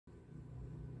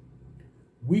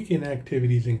Weekend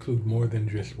activities include more than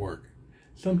just work.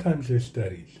 Sometimes there's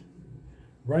studies.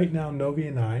 Right now, Novi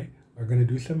and I are going to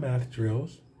do some math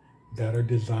drills that are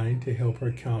designed to help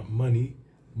her count money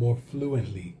more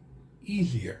fluently,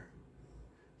 easier.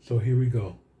 So here we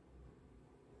go.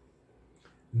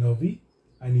 Novi,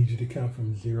 I need you to count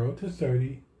from 0 to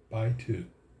 30 by 2.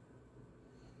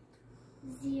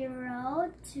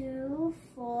 0, 2,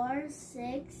 4,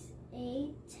 6,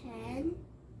 8, 10,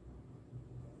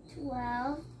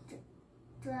 12,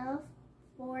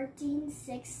 14,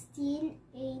 16,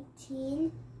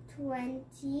 18,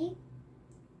 20,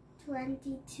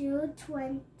 22,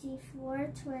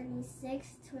 24, 26,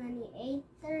 28,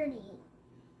 30.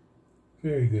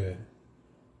 Very good.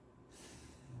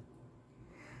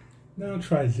 Now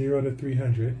try 0 to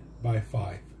 300 by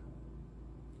 5.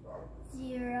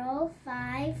 0,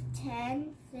 5,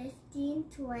 10, 15,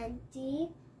 20,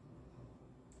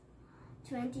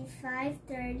 25,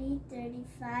 30,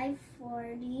 35,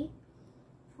 40,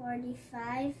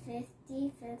 45,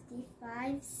 50,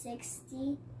 55,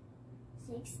 60,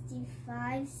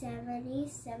 65, 70,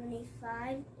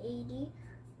 75, 80,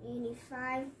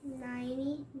 85,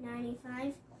 90,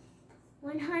 95,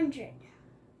 100.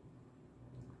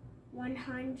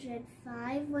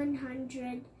 105,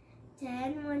 110,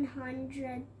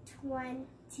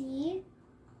 120,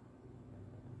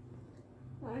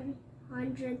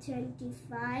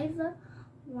 125,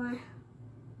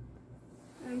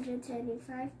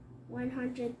 125,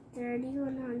 130,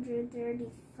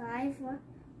 135,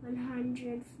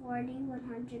 140,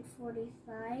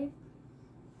 145,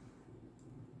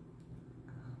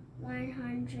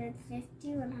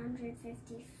 150,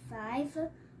 155,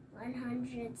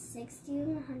 160,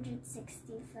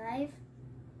 165,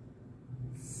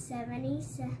 70,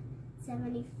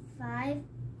 75,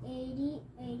 80,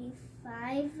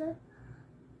 85,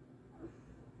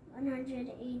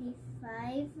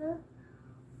 185,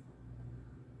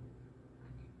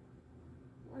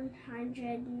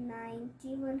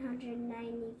 190,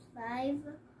 195,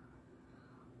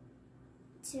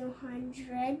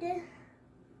 200,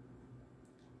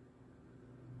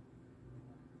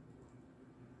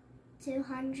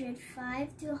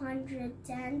 205,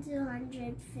 210,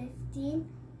 215,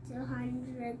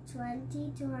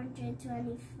 220,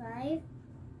 225,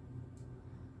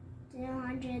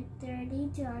 230,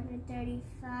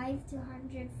 235,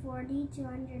 240,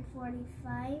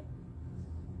 245,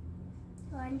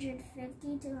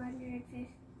 250,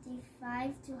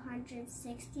 255,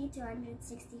 260,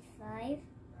 265,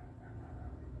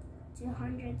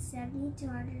 270,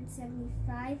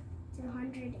 275,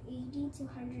 280,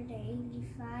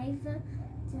 285,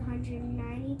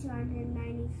 290,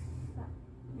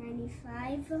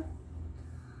 295,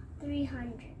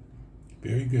 300.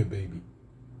 Very good, baby.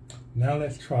 Now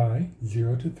let's try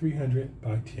 0 to 300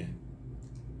 by 10.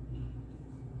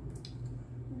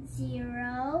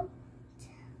 0,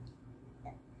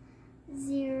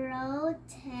 0,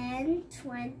 10,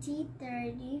 20,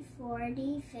 30,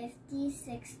 40, 50,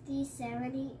 60,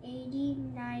 70, 80,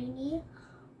 90,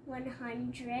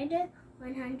 100,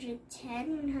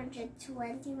 110,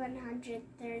 120,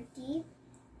 130,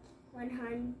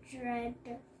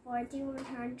 140,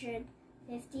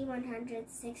 150,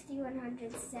 160,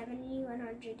 170,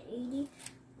 180,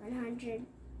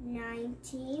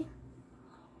 190,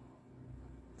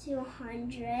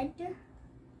 200,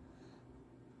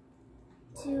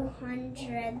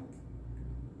 200,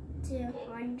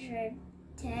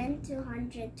 210,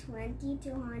 220,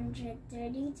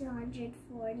 230,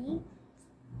 240,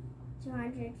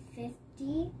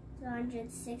 250,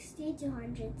 260,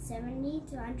 270,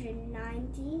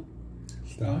 290.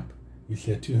 Stop. You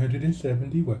said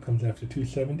 270. What comes after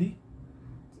 270?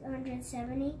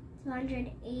 270,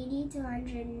 280,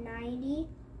 290,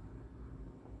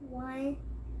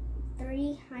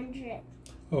 300.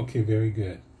 Okay, very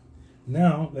good.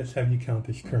 Now let's have you count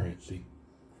this currency,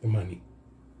 the money.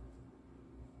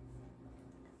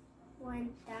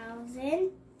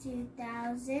 1,000,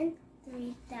 2,000,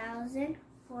 3,000,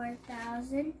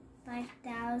 4,000,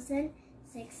 5,000,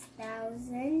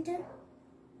 6,000,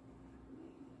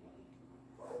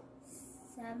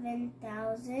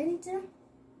 7,000,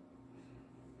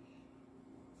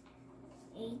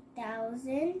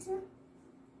 8,000,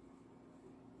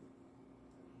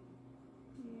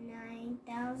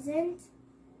 9,000,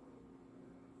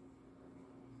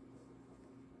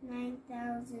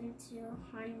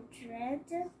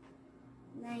 9,200,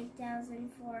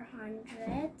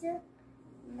 9,400,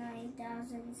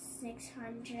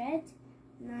 9,600,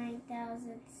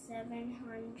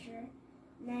 9,700,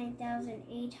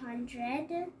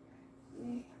 9,800,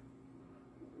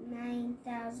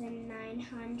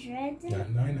 9,900. Not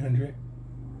 900.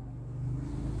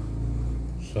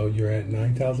 So you're at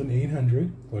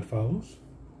 9,800. What follows?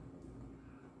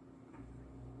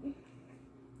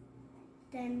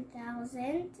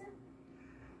 10,000,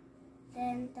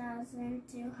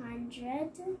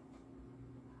 10,200,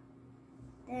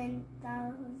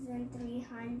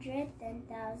 10,300,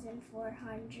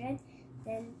 10,400,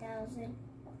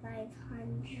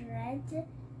 10,500,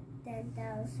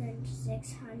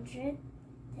 10,600,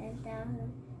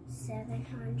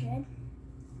 10,700,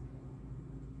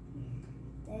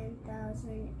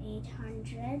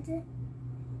 10,800,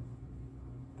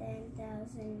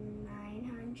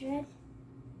 10,900,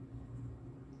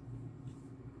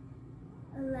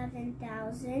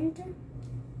 11,000,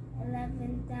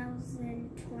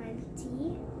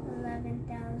 11,020,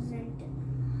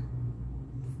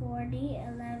 11,040,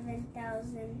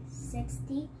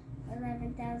 11,060,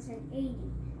 11,080.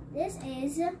 This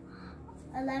is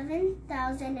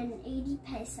 11,080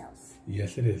 pesos.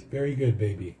 Yes, it is. Very good,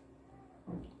 baby.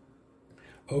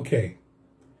 Okay.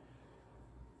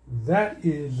 That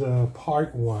is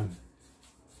part 1.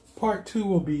 Part 2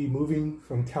 will be moving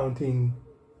from counting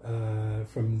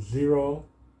from 0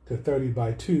 to 30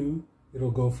 by 2.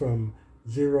 It'll go from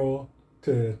 0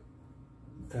 to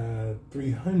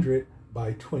 300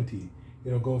 by 20.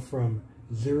 It'll go from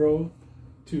 0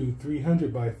 to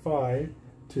 300 by 5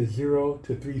 to 0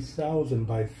 to 3,000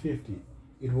 by 50.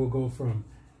 It will go from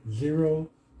 0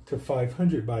 to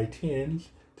 500 by tens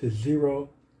to 0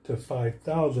 to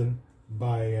 5,000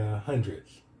 by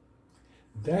hundreds.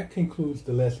 That concludes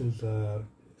the lessons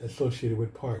associated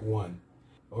with part 1.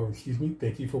 Or excuse me,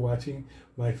 thank you for watching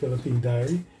my Philippine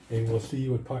Diary, and we'll see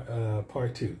you with part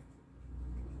 2.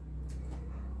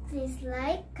 Please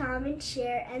like, comment,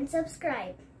 share, and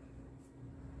subscribe.